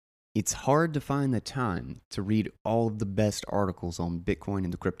It's hard to find the time to read all of the best articles on Bitcoin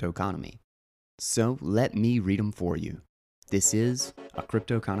and the crypto economy. So let me read them for you. This is a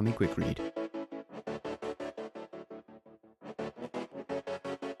Crypto Economy Quick Read.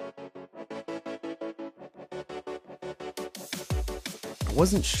 I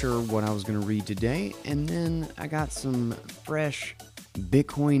wasn't sure what I was going to read today, and then I got some fresh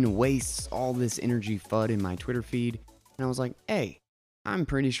Bitcoin wastes all this energy FUD in my Twitter feed, and I was like, hey, I'm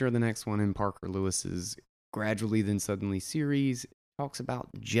pretty sure the next one in Parker Lewis's Gradually Then Suddenly series talks about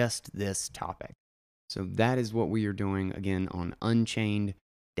just this topic. So that is what we are doing again on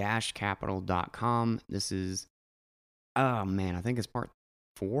unchained-capital.com. This is, oh man, I think it's part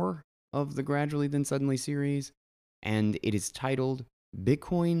 4 of the Gradually Then Suddenly series, and it is titled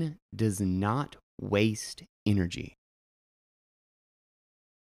Bitcoin Does Not Waste Energy.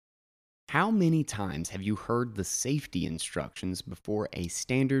 How many times have you heard the safety instructions before a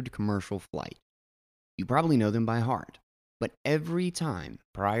standard commercial flight? You probably know them by heart, but every time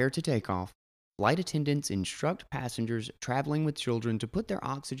prior to takeoff, flight attendants instruct passengers traveling with children to put their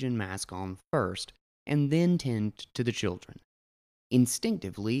oxygen mask on first and then tend to the children.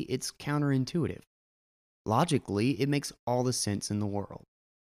 Instinctively, it's counterintuitive. Logically, it makes all the sense in the world.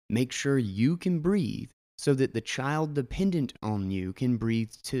 Make sure you can breathe so that the child dependent on you can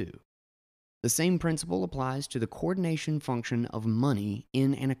breathe too. The same principle applies to the coordination function of money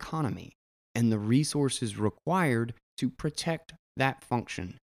in an economy and the resources required to protect that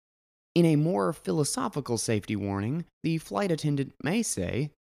function. In a more philosophical safety warning, the flight attendant may say,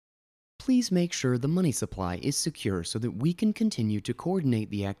 "Please make sure the money supply is secure so that we can continue to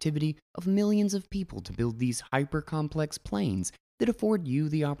coordinate the activity of millions of people to build these hyper-complex planes that afford you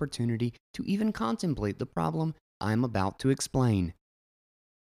the opportunity to even contemplate the problem I'm about to explain."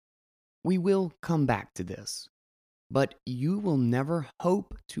 We will come back to this, but you will never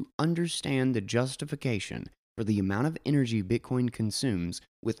hope to understand the justification for the amount of energy Bitcoin consumes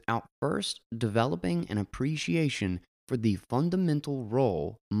without first developing an appreciation for the fundamental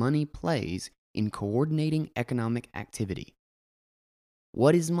role money plays in coordinating economic activity.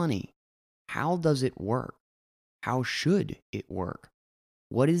 What is money? How does it work? How should it work?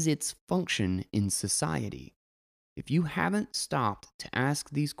 What is its function in society? If you haven't stopped to ask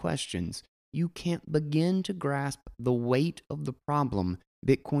these questions, you can't begin to grasp the weight of the problem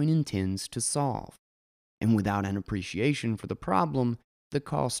Bitcoin intends to solve. And without an appreciation for the problem, the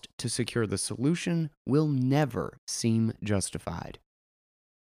cost to secure the solution will never seem justified.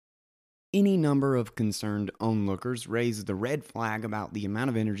 Any number of concerned onlookers raise the red flag about the amount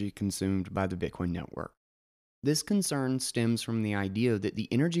of energy consumed by the Bitcoin network. This concern stems from the idea that the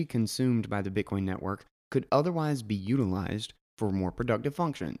energy consumed by the Bitcoin network could otherwise be utilized for more productive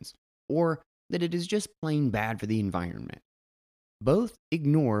functions, or that it is just plain bad for the environment. Both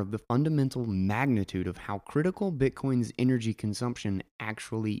ignore the fundamental magnitude of how critical Bitcoin's energy consumption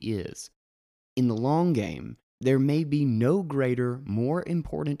actually is. In the long game, there may be no greater, more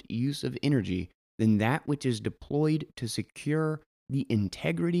important use of energy than that which is deployed to secure the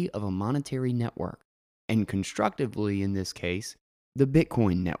integrity of a monetary network, and constructively in this case, the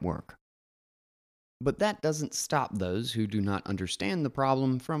Bitcoin network. But that doesn't stop those who do not understand the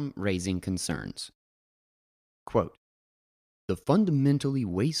problem from raising concerns. Quote, "The fundamentally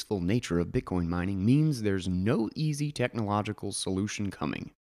wasteful nature of Bitcoin mining means there's no easy technological solution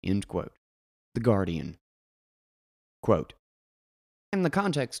coming." End quote. The Guardian. Quote, "In the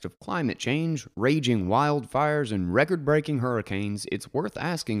context of climate change, raging wildfires, and record-breaking hurricanes, it's worth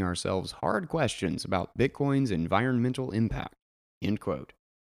asking ourselves hard questions about Bitcoin's environmental impact." End quote.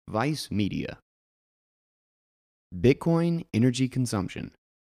 Vice Media. Bitcoin energy consumption.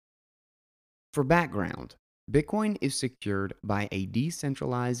 For background, Bitcoin is secured by a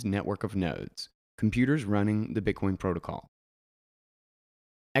decentralized network of nodes, computers running the Bitcoin protocol.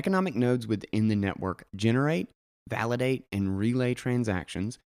 Economic nodes within the network generate, validate, and relay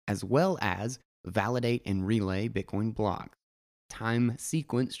transactions, as well as validate and relay Bitcoin blocks,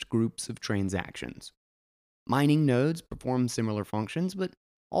 time-sequenced groups of transactions. Mining nodes perform similar functions, but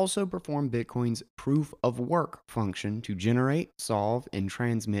also perform Bitcoin's proof of work function to generate, solve, and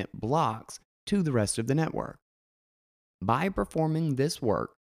transmit blocks to the rest of the network. By performing this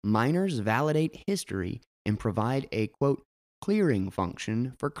work, miners validate history and provide a, quote, clearing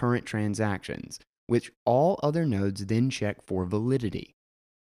function for current transactions, which all other nodes then check for validity.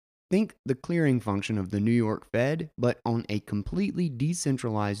 Think the clearing function of the New York Fed, but on a completely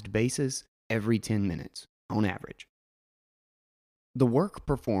decentralized basis every 10 minutes, on average. The work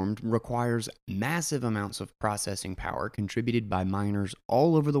performed requires massive amounts of processing power contributed by miners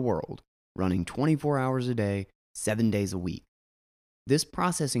all over the world, running 24 hours a day, 7 days a week. This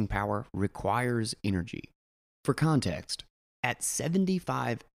processing power requires energy. For context, at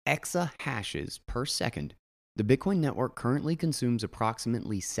 75 exahashes per second, the Bitcoin network currently consumes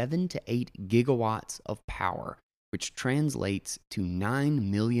approximately 7 to 8 gigawatts of power, which translates to $9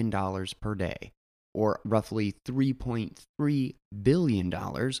 million per day, or roughly $3.3 billion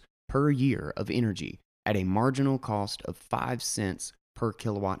per year of energy at a marginal cost of 5 cents per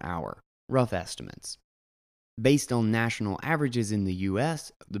kilowatt hour, rough estimates. Based on national averages in the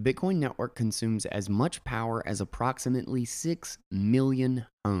US, the Bitcoin network consumes as much power as approximately 6 million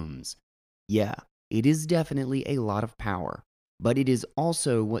homes. Yeah, it is definitely a lot of power, but it is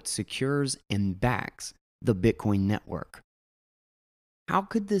also what secures and backs the Bitcoin network. How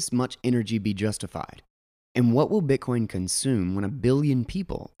could this much energy be justified? And what will Bitcoin consume when a billion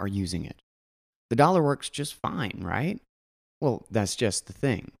people are using it? The dollar works just fine, right? Well, that's just the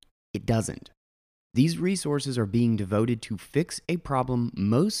thing. It doesn't. These resources are being devoted to fix a problem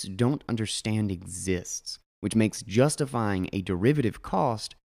most don't understand exists, which makes justifying a derivative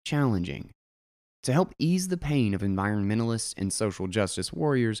cost challenging. To help ease the pain of environmentalists and social justice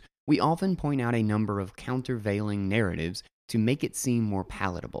warriors, we often point out a number of countervailing narratives to make it seem more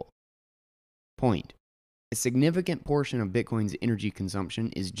palatable. Point: a significant portion of Bitcoin's energy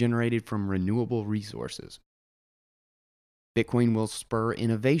consumption is generated from renewable resources. Bitcoin will spur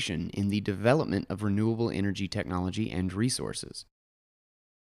innovation in the development of renewable energy technology and resources.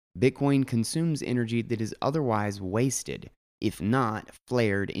 Bitcoin consumes energy that is otherwise wasted, if not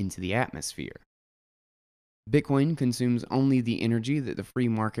flared into the atmosphere. Bitcoin consumes only the energy that the free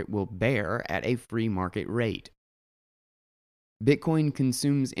market will bear at a free market rate. Bitcoin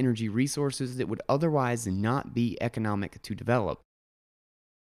consumes energy resources that would otherwise not be economic to develop.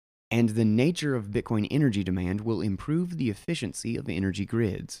 And the nature of Bitcoin energy demand will improve the efficiency of energy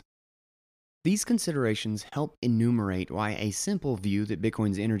grids. These considerations help enumerate why a simple view that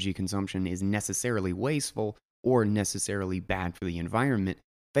Bitcoin's energy consumption is necessarily wasteful or necessarily bad for the environment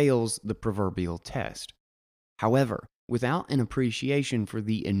fails the proverbial test. However, without an appreciation for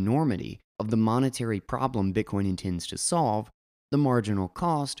the enormity of the monetary problem Bitcoin intends to solve, the marginal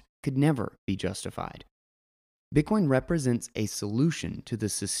cost could never be justified. Bitcoin represents a solution to the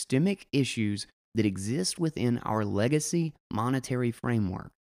systemic issues that exist within our legacy monetary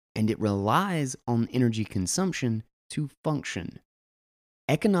framework, and it relies on energy consumption to function.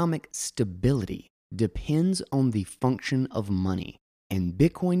 Economic stability depends on the function of money, and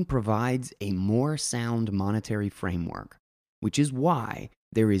Bitcoin provides a more sound monetary framework, which is why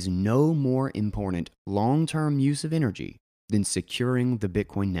there is no more important long-term use of energy than securing the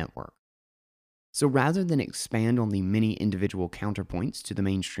Bitcoin network. So rather than expand on the many individual counterpoints to the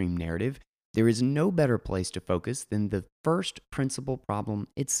mainstream narrative, there is no better place to focus than the first principal problem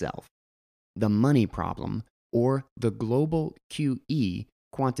itself, the money problem, or the global QE,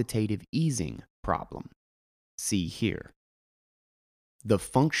 quantitative easing problem. See here. The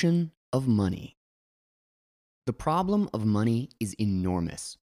function of money. The problem of money is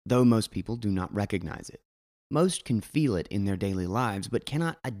enormous, though most people do not recognize it. Most can feel it in their daily lives, but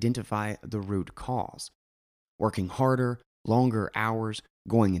cannot identify the root cause. Working harder, longer hours,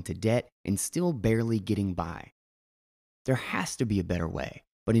 going into debt, and still barely getting by. There has to be a better way,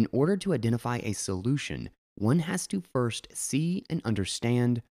 but in order to identify a solution, one has to first see and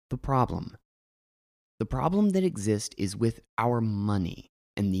understand the problem. The problem that exists is with our money,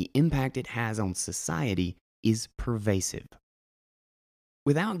 and the impact it has on society is pervasive.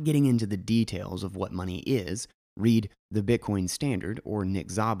 Without getting into the details of what money is, read The Bitcoin Standard or Nick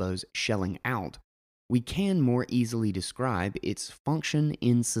Szabo's Shelling Out, we can more easily describe its function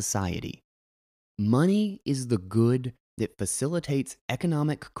in society. Money is the good that facilitates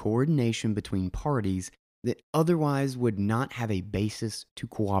economic coordination between parties that otherwise would not have a basis to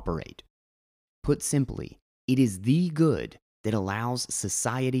cooperate. Put simply, it is the good that allows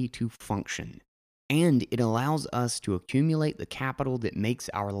society to function, and it allows us to accumulate the capital that makes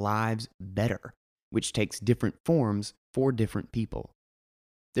our lives better, which takes different forms for different people.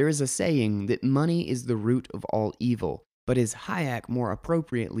 There is a saying that money is the root of all evil, but as Hayek more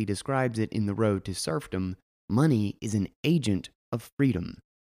appropriately describes it in The Road to Serfdom, money is an agent of freedom.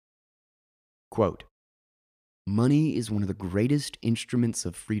 Quote, "Money is one of the greatest instruments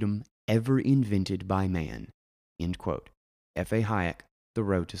of freedom ever invented by man." End quote. F.A. Hayek, The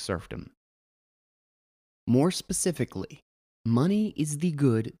Road to Serfdom. More specifically, money is the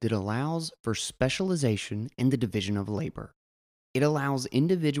good that allows for specialization and the division of labor. It allows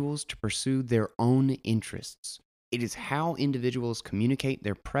individuals to pursue their own interests. It is how individuals communicate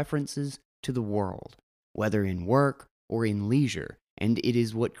their preferences to the world, whether in work or in leisure, and it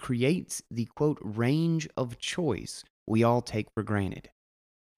is what creates the, quote, range of choice we all take for granted.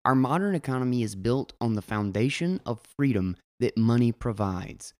 Our modern economy is built on the foundation of freedom that money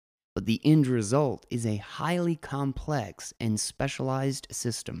provides, but the end result is a highly complex and specialized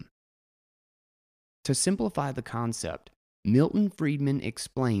system. To simplify the concept, Milton Friedman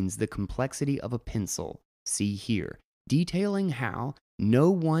explains the complexity of a pencil, see here, detailing how no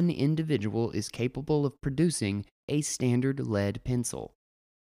one individual is capable of producing a standard lead pencil.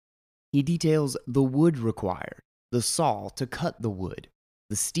 He details the wood required, the saw to cut the wood,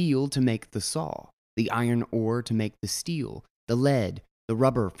 the steel to make the saw, the iron ore to make the steel, the lead, the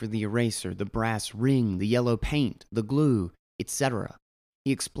rubber for the eraser, the brass ring, the yellow paint, the glue, etc.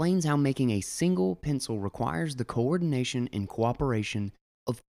 He explains how making a single pencil requires the coordination and cooperation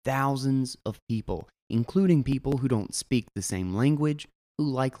of thousands of people, including people who don't speak the same language, who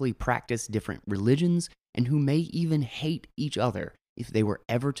likely practice different religions, and who may even hate each other if they were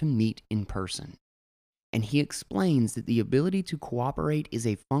ever to meet in person. And he explains that the ability to cooperate is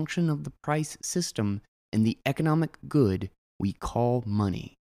a function of the price system and the economic good we call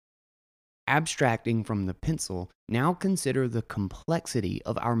money. Abstracting from the pencil, now consider the complexity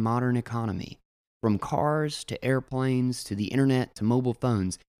of our modern economy. From cars to airplanes to the internet to mobile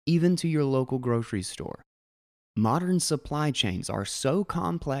phones, even to your local grocery store. Modern supply chains are so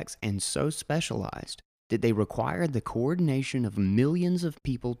complex and so specialized that they require the coordination of millions of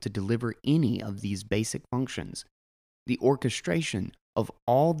people to deliver any of these basic functions. The orchestration of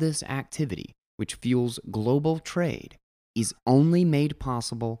all this activity, which fuels global trade, is only made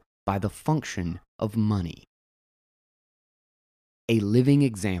possible by the function of money. A living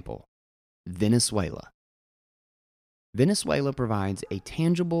example: Venezuela. Venezuela provides a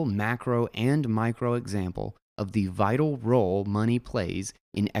tangible macro and micro example of the vital role money plays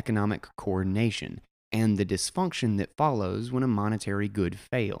in economic coordination and the dysfunction that follows when a monetary good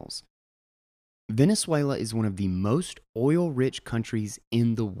fails. Venezuela is one of the most oil-rich countries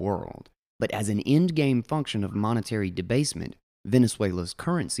in the world, but as an end-game function of monetary debasement, Venezuela's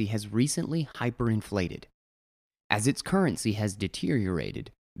currency has recently hyperinflated. As its currency has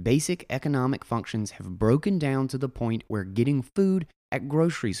deteriorated, basic economic functions have broken down to the point where getting food at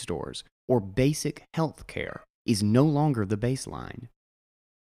grocery stores or basic health care is no longer the baseline.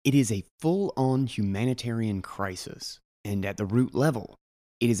 It is a full-on humanitarian crisis, and at the root level,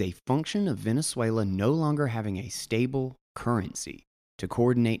 it is a function of Venezuela no longer having a stable currency to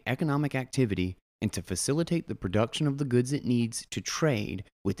coordinate economic activity and to facilitate the production of the goods it needs to trade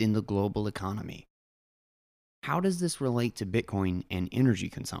within the global economy. How does this relate to Bitcoin and energy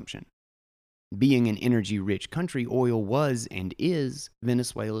consumption? Being an energy-rich country, oil was and is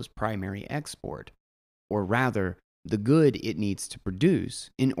Venezuela's primary export, or rather, the good it needs to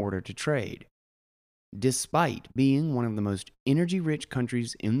produce in order to trade. Despite being one of the most energy-rich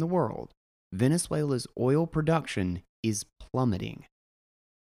countries in the world, Venezuela's oil production is plummeting.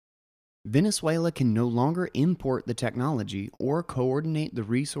 Venezuela can no longer import the technology or coordinate the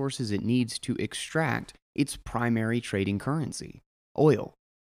resources it needs to extract its primary trading currency, oil.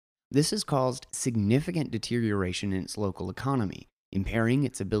 This has caused significant deterioration in its local economy, impairing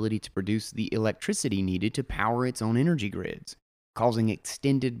its ability to produce the electricity needed to power its own energy grids, causing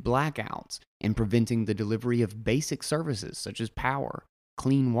extended blackouts and preventing the delivery of basic services such as power,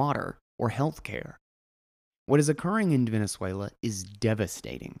 clean water, or healthcare. What is occurring in Venezuela is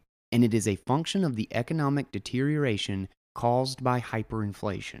devastating, and it is a function of the economic deterioration caused by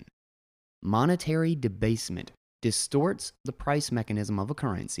hyperinflation. Monetary debasement distorts the price mechanism of a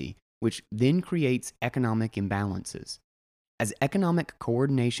currency, which then creates economic imbalances. As economic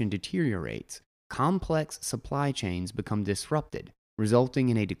coordination deteriorates, complex supply chains become disrupted, resulting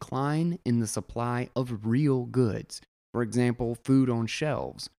in a decline in the supply of real goods, for example, food on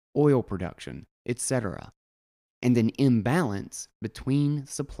shelves, oil production, etc., and an imbalance between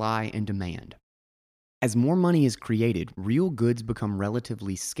supply and demand. As more money is created, real goods become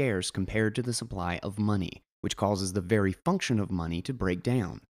relatively scarce compared to the supply of money, which causes the very function of money to break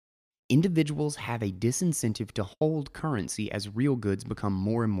down. Individuals have a disincentive to hold currency as real goods become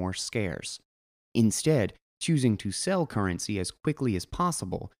more and more scarce, instead choosing to sell currency as quickly as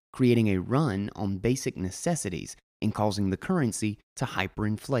possible, creating a run on basic necessities and causing the currency to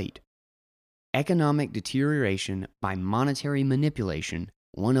hyperinflate. Economic Deterioration by Monetary Manipulation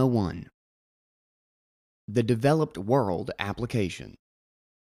 101. The Developed World Application.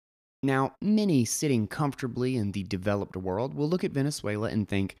 Now, many sitting comfortably in the developed world will look at Venezuela and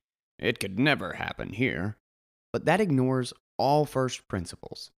think, it could never happen here. But that ignores all first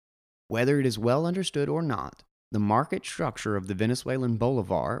principles. Whether it is well understood or not, the market structure of the Venezuelan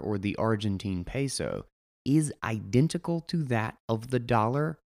bolivar or the Argentine peso is identical to that of the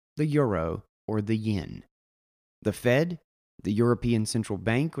dollar, the euro, or the yen. The Fed, the European Central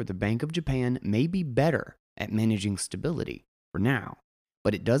Bank, or the Bank of Japan may be better at managing stability for now,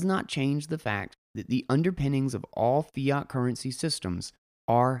 but it does not change the fact that the underpinnings of all fiat currency systems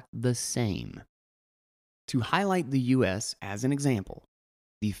are the same. To highlight the US as an example,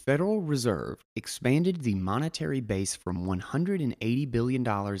 the Federal Reserve expanded the monetary base from $180 billion in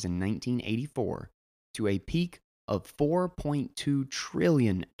 1984 to a peak of $4.2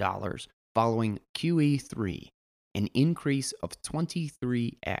 trillion following QE3, an increase of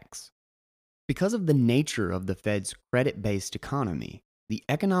 23x. Because of the nature of the Fed's credit-based economy, the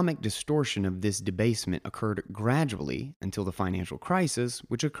economic distortion of this debasement occurred gradually until the financial crisis,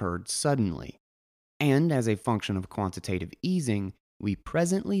 which occurred suddenly. And as a function of quantitative easing, we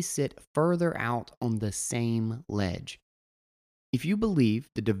presently sit further out on the same ledge. If you believe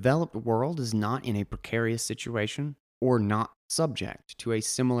the developed world is not in a precarious situation or not subject to a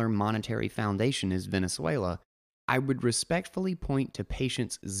similar monetary foundation as Venezuela, I would respectfully point to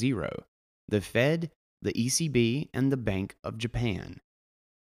Patience Zero, the Fed, the ECB, and the Bank of Japan.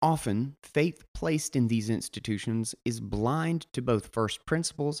 Often, faith placed in these institutions is blind to both first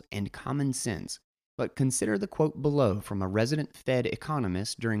principles and common sense, but consider the quote below from a resident Fed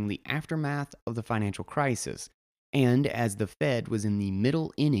economist during the aftermath of the financial crisis, and as the Fed was in the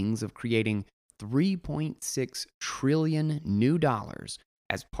middle innings of creating $3.6 trillion new dollars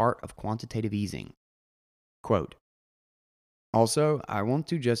as part of quantitative easing. Quote, also, I want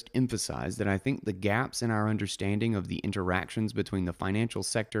to just emphasize that I think the gaps in our understanding of the interactions between the financial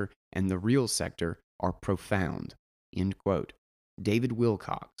sector and the real sector are profound. End quote. David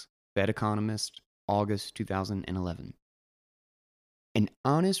Wilcox, Fed economist, August 2011. An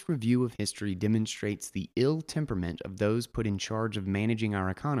honest review of history demonstrates the ill temperament of those put in charge of managing our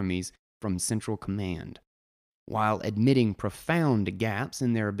economies from central command. While admitting profound gaps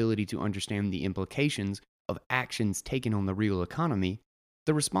in their ability to understand the implications of actions taken on the real economy,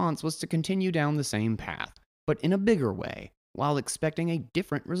 the response was to continue down the same path, but in a bigger way, while expecting a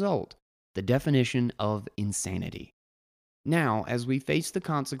different result, the definition of insanity. Now, as we face the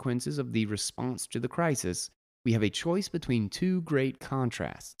consequences of the response to the crisis, we have a choice between two great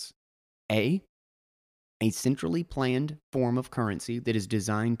contrasts. A centrally planned form of currency that is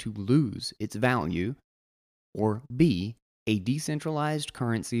designed to lose its value, or B, a decentralized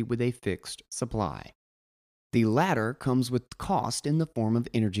currency with a fixed supply. The latter comes with cost in the form of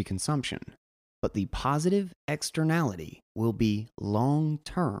energy consumption, but the positive externality will be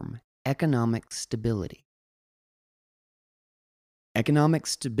long-term economic stability. Economic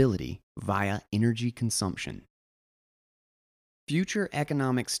stability via energy consumption. Future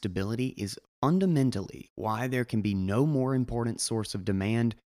economic stability is fundamentally why there can be no more important source of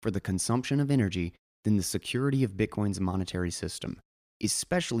demand for the consumption of energy than the security of Bitcoin's monetary system,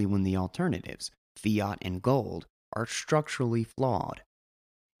 especially when the alternatives, fiat and gold, are structurally flawed.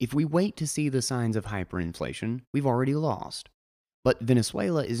 If we wait to see the signs of hyperinflation, we've already lost. But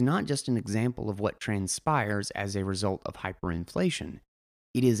Venezuela is not just an example of what transpires as a result of hyperinflation.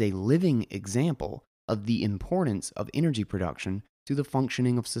 It is a living example of the importance of energy production to the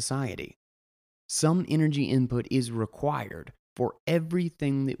functioning of society. Some energy input is required for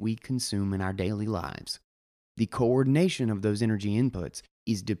everything that we consume in our daily lives. The coordination of those energy inputs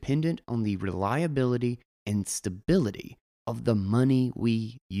is dependent on the reliability and stability of the money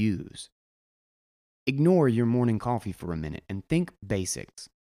we use. Ignore your morning coffee for a minute and think basics.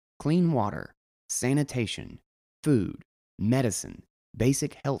 Clean water, sanitation, food, medicine,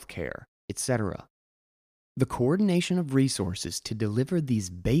 basic health care, etc. The coordination of resources to deliver these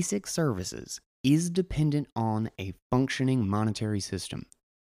basic services is dependent on a functioning monetary system.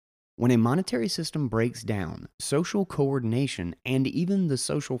 When a monetary system breaks down, social coordination and even the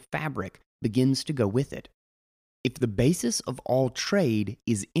social fabric begins to go with it. If the basis of all trade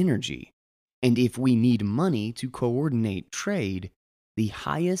is energy, and if we need money to coordinate trade, the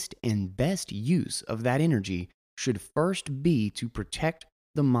highest and best use of that energy should first be to protect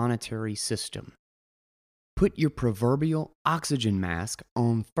the monetary system. Put your proverbial oxygen mask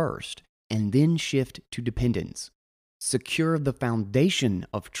on first, and then shift to dependence. Secure the foundation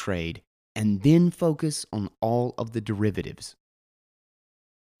of trade, and then focus on all of the derivatives.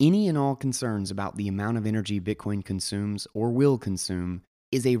 Any and all concerns about the amount of energy Bitcoin consumes or will consume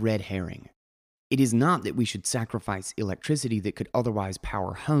is a red herring. It is not that we should sacrifice electricity that could otherwise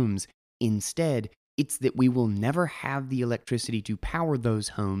power homes. Instead, it's that we will never have the electricity to power those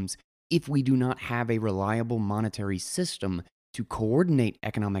homes if we do not have a reliable monetary system to coordinate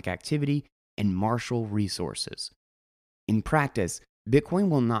economic activity and marshal resources. In practice, Bitcoin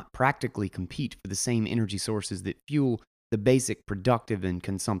will not practically compete for the same energy sources that fuel the basic productive and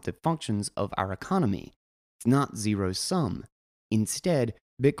consumptive functions of our economy. It's not zero sum. Instead,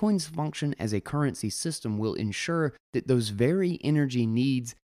 Bitcoin's function as a currency system will ensure that those very energy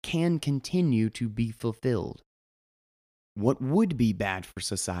needs can continue to be fulfilled. What would be bad for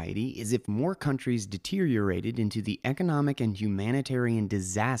society is if more countries deteriorated into the economic and humanitarian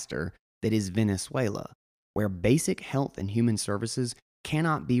disaster that is Venezuela, where basic health and human services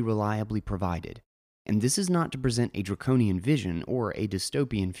cannot be reliably provided. And this is not to present a draconian vision or a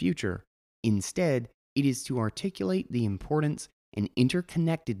dystopian future. Instead, it is to articulate the importance and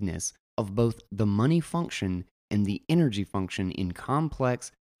interconnectedness of both the money function and the energy function in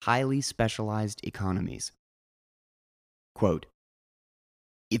complex, highly specialized economies. Quote,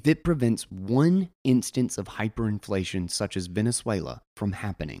 if it prevents one instance of hyperinflation such as Venezuela from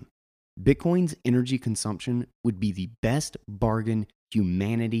happening, Bitcoin's energy consumption would be the best bargain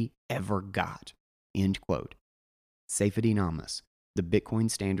humanity ever got. End quote. Saifedean Ammous, the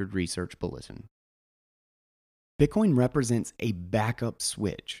Bitcoin Standard Research Bulletin. Bitcoin represents a backup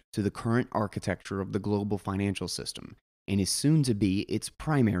switch to the current architecture of the global financial system and is soon to be its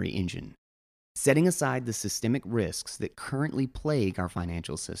primary engine. Setting aside the systemic risks that currently plague our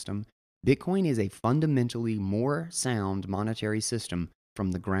financial system, Bitcoin is a fundamentally more sound monetary system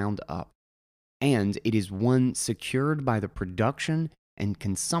from the ground up. And it is one secured by the production and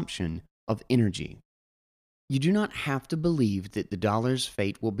consumption of energy. You do not have to believe that the dollar's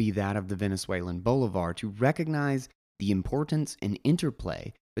fate will be that of the Venezuelan bolivar to recognize the importance and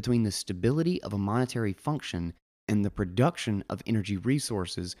interplay between the stability of a monetary function and the production of energy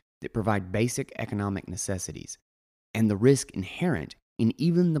resources that provide basic economic necessities, and the risk inherent in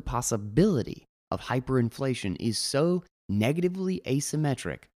even the possibility of hyperinflation is so negatively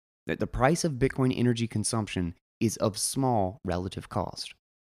asymmetric that the price of Bitcoin energy consumption is of small relative cost.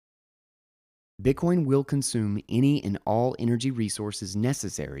 Bitcoin will consume any and all energy resources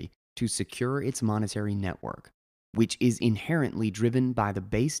necessary to secure its monetary network, which is inherently driven by the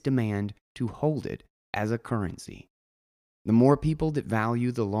base demand to hold it as a currency. The more people that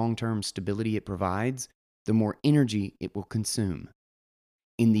value the long-term stability it provides, the more energy it will consume.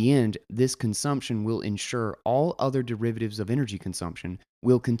 In the end, this consumption will ensure all other derivatives of energy consumption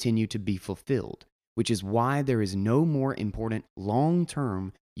will continue to be fulfilled, which is why there is no more important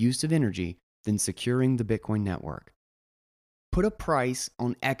long-term use of energy than securing the Bitcoin network. Put a price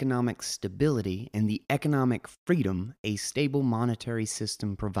on economic stability and the economic freedom a stable monetary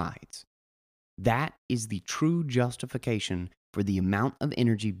system provides. That is the true justification for the amount of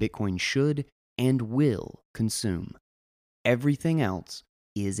energy Bitcoin should and will consume. Everything else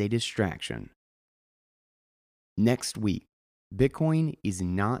is a distraction. Next week, Bitcoin is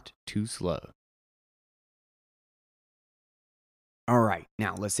not too slow. All right,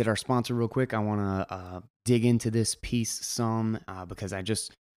 now let's hit our sponsor real quick. I want to dig into this piece some because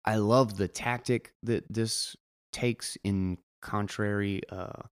I love the tactic that this takes in contrary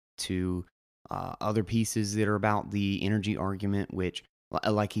to other pieces that are about the energy argument, which,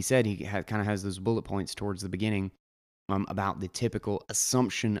 like he said, he kind of has those bullet points towards the beginning about the typical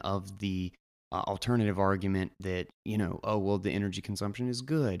assumption of the alternative argument that, oh, well, the energy consumption is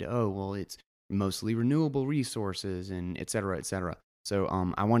good. Oh, well, it's mostly renewable resources and et cetera, et cetera. So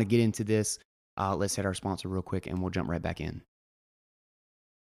I want to get into this. Let's hit our sponsor real quick and we'll jump right back in.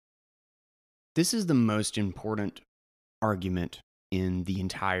 This is the most important argument in the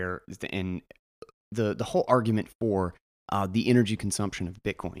entire, and the whole argument for the energy consumption of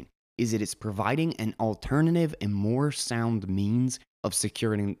Bitcoin is that it's providing an alternative and more sound means of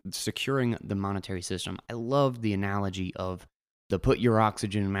securing the monetary system. I love the analogy of the put your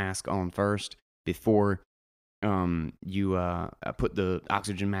oxygen mask on first before you put the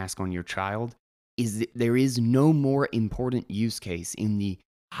oxygen mask on your child. Is that there is no more important use case in the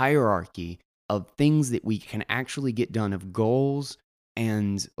hierarchy of things that we can actually get done, of goals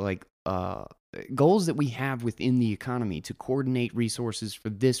and goals that we have within the economy to coordinate resources for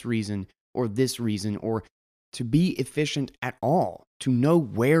this reason, or to be efficient at all, to know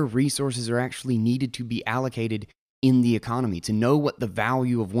where resources are actually needed to be allocated in the economy, to know what the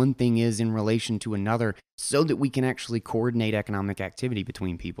value of one thing is in relation to another so that we can actually coordinate economic activity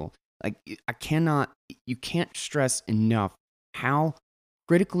between people. You can't stress enough how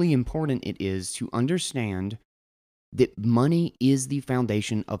critically important it is to understand that money is the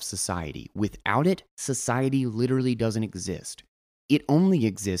foundation of society. Without it, society literally doesn't exist. It only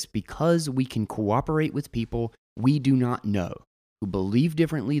exists because we can cooperate with people we do not know, who believe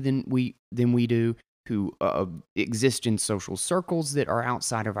differently than we do, who exist in social circles that are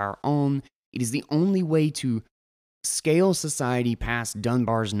outside of our own. It is the only way to scale society past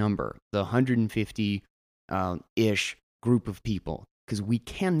Dunbar's number, the 150-ish group of people. because we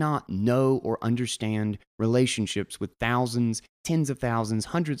cannot know or understand relationships with thousands, tens of thousands,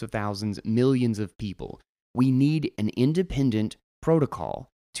 hundreds of thousands, millions of people. We need an independent protocol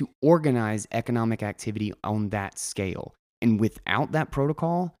to organize economic activity on that scale. And without that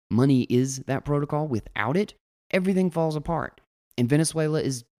protocol, money is that protocol. Without it, everything falls apart. And Venezuela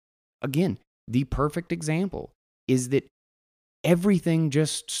is, again, the perfect example, is that everything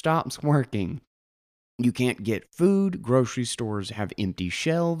just stops working. You can't get food. Grocery stores have empty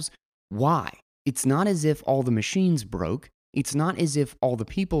shelves. Why? It's not as if all the machines broke. It's not as if all the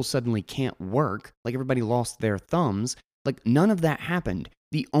people suddenly can't work, like everybody lost their thumbs. Like, none of that happened.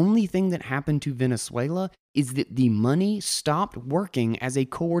 The only thing that happened to Venezuela is that the money stopped working as a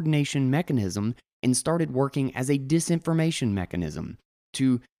coordination mechanism and started working as a disinformation mechanism.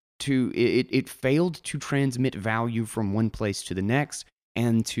 It failed to transmit value from one place to the next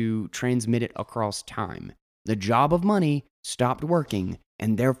and to transmit it across time. The job of money stopped working,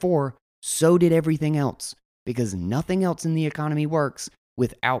 and therefore, so did everything else, because nothing else in the economy works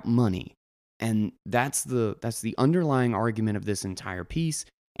without money. And that's the underlying argument of this entire piece,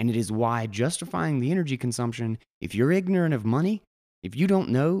 and it is why justifying the energy consumption, if you're ignorant of money, if you don't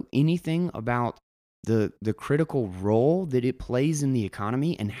know anything about the critical role that it plays in the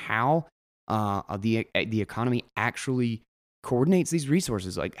economy and how the economy actually coordinates these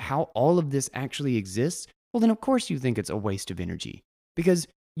resources, like how all of this actually exists, well, then of course you think it's a waste of energy, because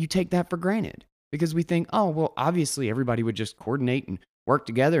you take that for granted. Because we think, oh, well, obviously everybody would just coordinate and work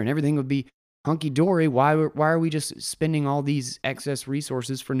together and everything would be hunky-dory. Why are we just spending all these excess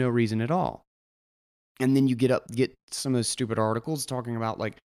resources for no reason at all? And then you get some of those stupid articles talking about,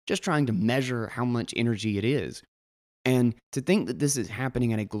 like, just trying to measure how much energy it is. And to think that this is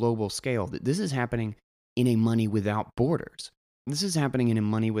happening at a global scale, that this is happening in a money without borders. This is happening in a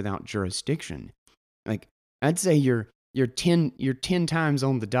money without jurisdiction. Like, I'd say you're 10 times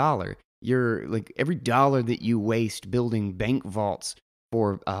on the dollar. You're like, every dollar that you waste building bank vaults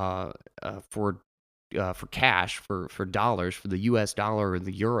for cash, for dollars, for the US dollar or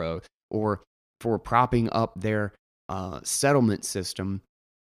the euro, or for propping up their settlement system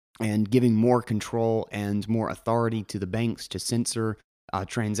and giving more control and more authority to the banks to censor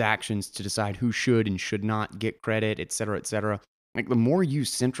transactions, to decide who should and should not get credit, et cetera, et cetera. Like, the more you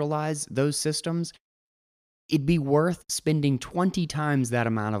centralize those systems, it'd be worth spending 20 times that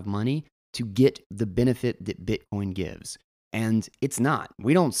amount of money to get the benefit that Bitcoin gives. And it's not.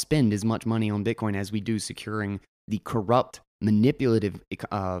 We don't spend as much money on Bitcoin as we do securing the corrupt, manipulative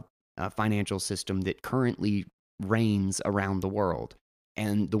financial system that currently reigns around the world,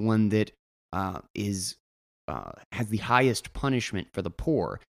 and the one that has the highest punishment for the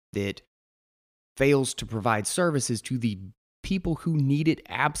poor, that fails to provide services to the people who need it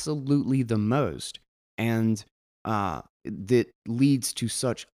absolutely the most, and that leads to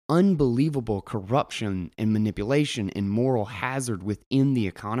such unbelievable corruption and manipulation and moral hazard within the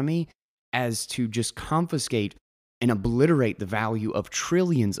economy as to just confiscate and obliterate the value of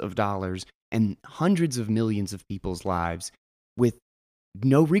trillions of dollars and hundreds of millions of people's lives with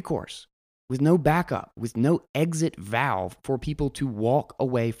no recourse, with no backup, with no exit valve for people to walk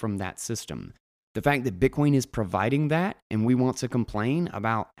away from that system. The fact that Bitcoin is providing that, and we want to complain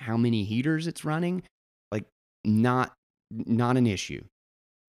about how many heaters it's running, like, not an issue.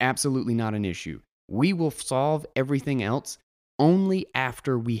 Absolutely not an issue. We will solve everything else only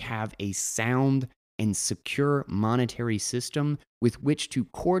after we have a sound and secure monetary system with which to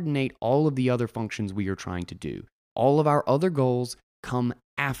coordinate all of the other functions we are trying to do. All of our other goals come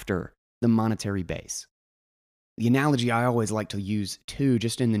after the monetary base. The analogy I always like to use, too,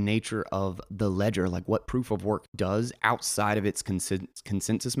 just in the nature of the ledger, like what proof of work does outside of its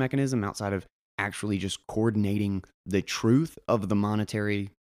consensus mechanism, outside of actually just coordinating the truth of the monetary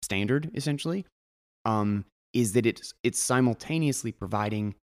standard, essentially, is that it's simultaneously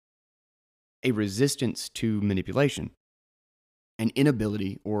providing a resistance to manipulation, an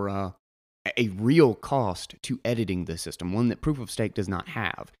inability, or a real cost to editing the system, one that proof of stake does not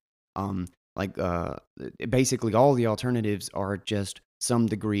have. Basically, all the alternatives are just some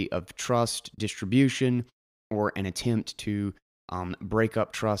degree of trust distribution, or an attempt to break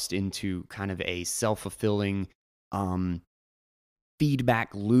up trust into kind of a self-fulfilling feedback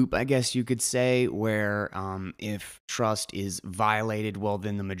loop, I guess you could say, where if trust is violated, well,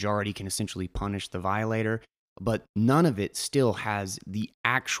 then the majority can essentially punish the violator. But none of it still has the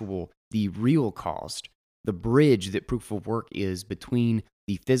real cost, the bridge that proof of work is between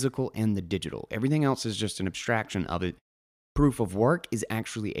the physical and the digital. Everything else is just an abstraction of it. Proof of work is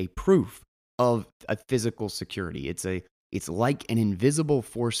actually a proof of a physical security. It's like an invisible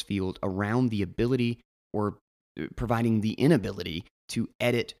force field around the ability, or providing the inability, to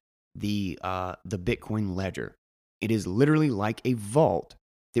edit the Bitcoin ledger. It is literally like a vault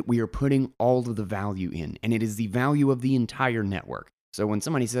that we are putting all of the value in, and it is the value of the entire network. So when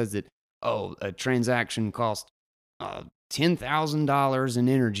somebody says that, oh, a transaction cost $10,000 in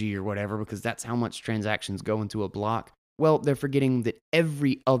energy or whatever, because that's how much transactions go into a block, well, they're forgetting that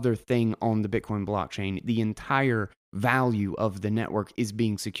every other thing on the Bitcoin blockchain, the entire value of the network is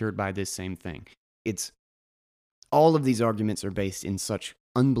being secured by this same thing. It's all of these arguments are based in such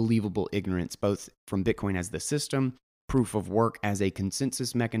unbelievable ignorance, both from Bitcoin as the system, proof of work as a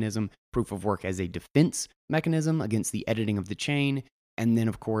consensus mechanism, proof of work as a defense mechanism against the editing of the chain, and then,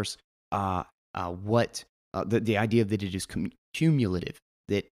 of course, the idea that it is cumulative,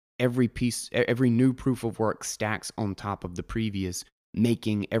 that every new proof of work stacks on top of the previous,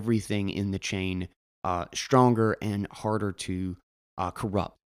 making everything in the chain stronger and harder to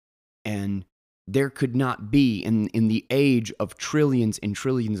corrupt. And there could not be, in the age of trillions and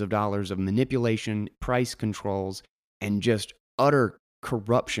trillions of dollars of manipulation, price controls, and just utter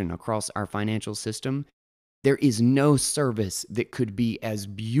corruption across our financial system, there is no service that could be as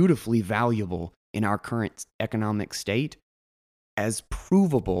beautifully valuable in our current economic state as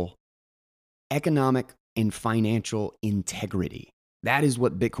provable economic and financial integrity. That is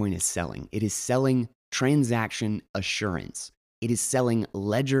what Bitcoin is selling. It is selling transaction assurance. It is selling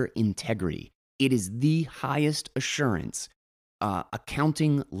ledger integrity. It is the highest assurance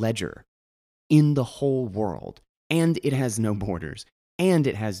accounting ledger in the whole world. And it has no borders. And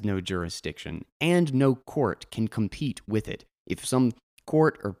it has no jurisdiction. And no court can compete with it. If some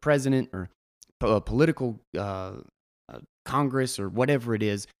court or president or political Congress or whatever it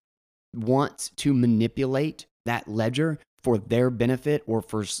is wants to manipulate that ledger for their benefit or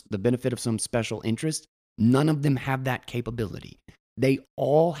for the benefit of some special interest, none of them have that capability. They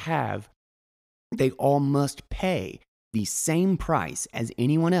all must pay the same price as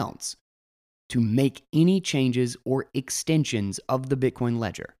anyone else to make any changes or extensions of the Bitcoin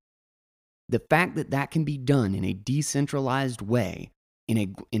ledger. The fact that that can be done in a decentralized way,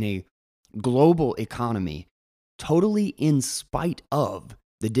 in a global economy, totally in spite of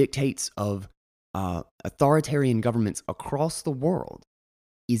the dictates of authoritarian governments across the world,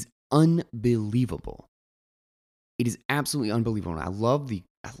 is unbelievable. It is absolutely unbelievable. And I love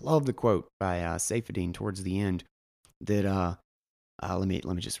the quote by Saifedean towards the end that let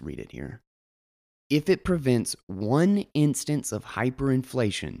me just read it here. If it prevents one instance of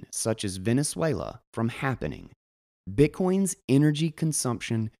hyperinflation, such as Venezuela, from happening, Bitcoin's energy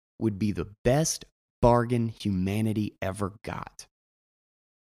consumption would be the best bargain humanity ever got.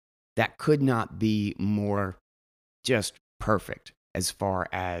 That could not be more just perfect as far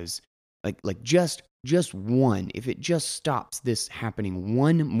as like just one. If it just stops this happening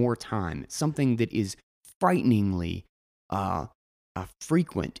one more time, something that is frighteningly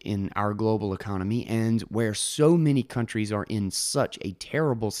frequent in our global economy, and where so many countries are in such a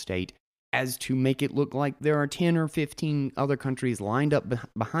terrible state as to make it look like there are 10 or 15 other countries lined up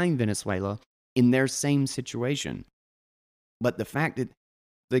behind Venezuela in their same situation. But the fact that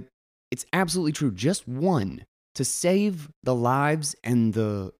it's absolutely true, just one, to save the lives and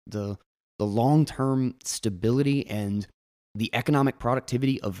the long-term stability and the economic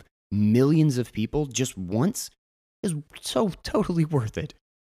productivity of millions of people just once is so totally worth it.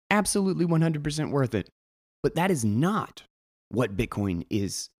 Absolutely 100% worth it. But that is not what Bitcoin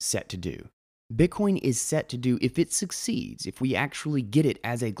is set to do. Bitcoin is set to do, if it succeeds, if we actually get it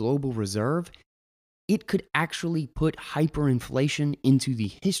as a global reserve, it could actually put hyperinflation into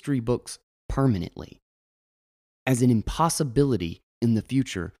the history books permanently as an impossibility in the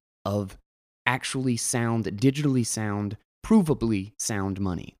future of actually sound, digitally sound, provably sound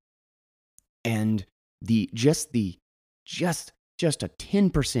money. And just a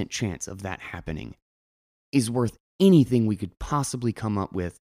 10% chance of that happening is worth anything we could possibly come up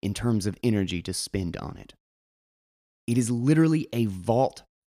with in terms of energy to spend on it. It is literally a vault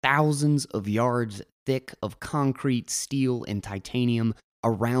thousands of yards thick of concrete, steel, and titanium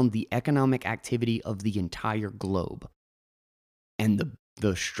around the economic activity of the entire globe. And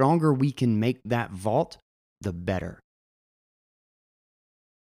the stronger we can make that vault, the better.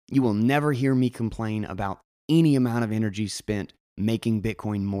 You will never hear me complain about any amount of energy spent making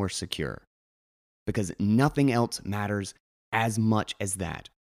Bitcoin more secure, because nothing else matters as much as that.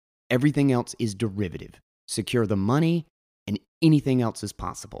 Everything else is derivative. Secure the money, and anything else is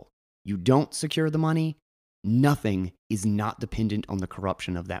possible. You don't secure the money, nothing is not dependent on the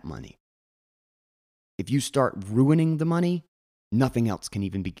corruption of that money. If you start ruining the money, nothing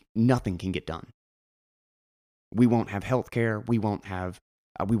can get done. We won't have healthcare. We won't have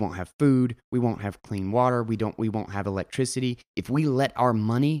We won't have food. We won't have clean water. We won't have electricity. If we let our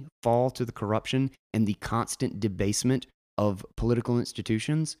money fall to the corruption and the constant debasement of political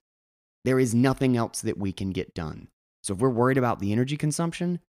institutions, there is nothing else that we can get done. So if we're worried about the energy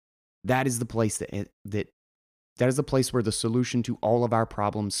consumption, that is the place that is the place where the solution to all of our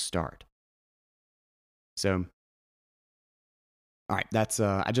problems start. So, all right, that's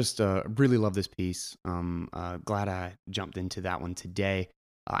I just really love this piece. Glad I jumped into that one today.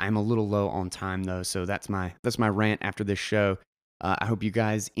 I'm a little low on time though, so that's my rant after this show. I hope you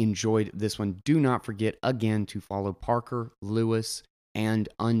guys enjoyed this one. Do not forget again to follow Parker Lewis and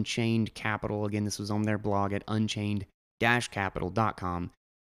Unchained Capital. Again, this was on their blog at unchained-capital.com.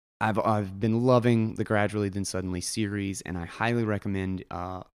 I've been loving the Gradually Then Suddenly series, and I highly recommend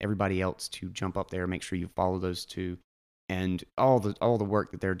everybody else to jump up there. Make sure you follow those two and all the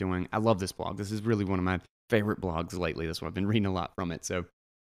work that they're doing. I love this blog. This is really one of my favorite blogs lately. That's what I've been reading a lot from it. So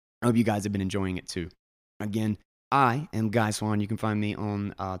I hope you guys have been enjoying it too. Again, I am Guy Swan. You can find me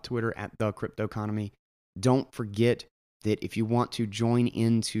on Twitter at The Cryptoconomy. Don't forget that if you want to join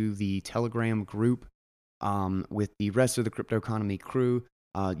into the Telegram group with the rest of the Cryptoconomy crew,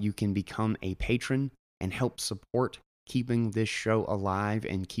 you can become a patron and help support keeping this show alive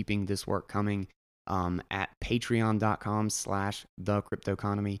and keeping this work coming at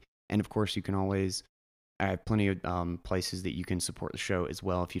patreon.com/thecryptoconomy. And of course, you can always, I have plenty of places that you can support the show as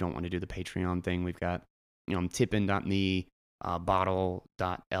well if you don't want to do the Patreon thing. We've got tippin.me,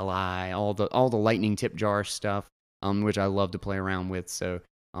 bottle.li, all the lightning tip jar stuff, which I love to play around with. So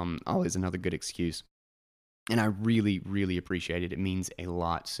always another good excuse. And I really, really appreciate it. It means a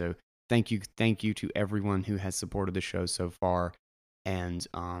lot. So thank you to everyone who has supported the show so far. And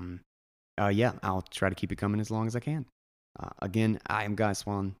yeah, I'll try to keep it coming as long as I can. Again, I am Guy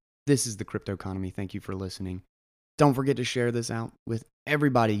Swan. This is the Cryptoconomy. Thank you for listening. Don't forget to share this out with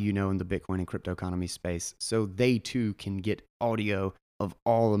everybody you know in the Bitcoin and cryptoconomy space so they too can get audio of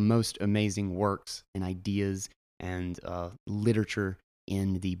all the most amazing works and ideas and literature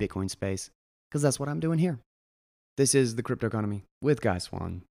in the Bitcoin space, because that's what I'm doing here. This is the Cryptoconomy with Guy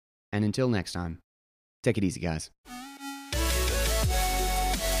Swan. And until next time, take it easy, guys.